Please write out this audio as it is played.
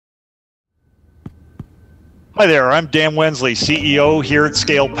Hi there, I'm Dan Wensley, CEO here at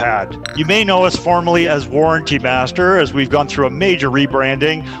ScalePad. You may know us formerly as Warranty Master, as we've gone through a major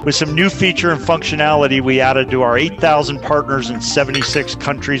rebranding with some new feature and functionality we added to our 8,000 partners in 76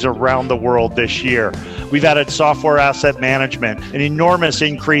 countries around the world this year. We've added software asset management, an enormous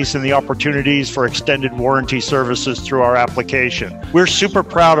increase in the opportunities for extended warranty services through our application. We're super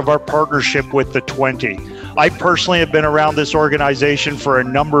proud of our partnership with the 20. I personally have been around this organization for a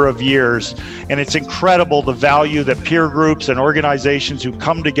number of years, and it's incredible the value that peer groups and organizations who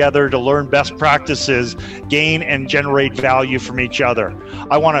come together to learn best practices gain and generate value from each other.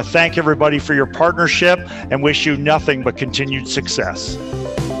 I want to thank everybody for your partnership and wish you nothing but continued success.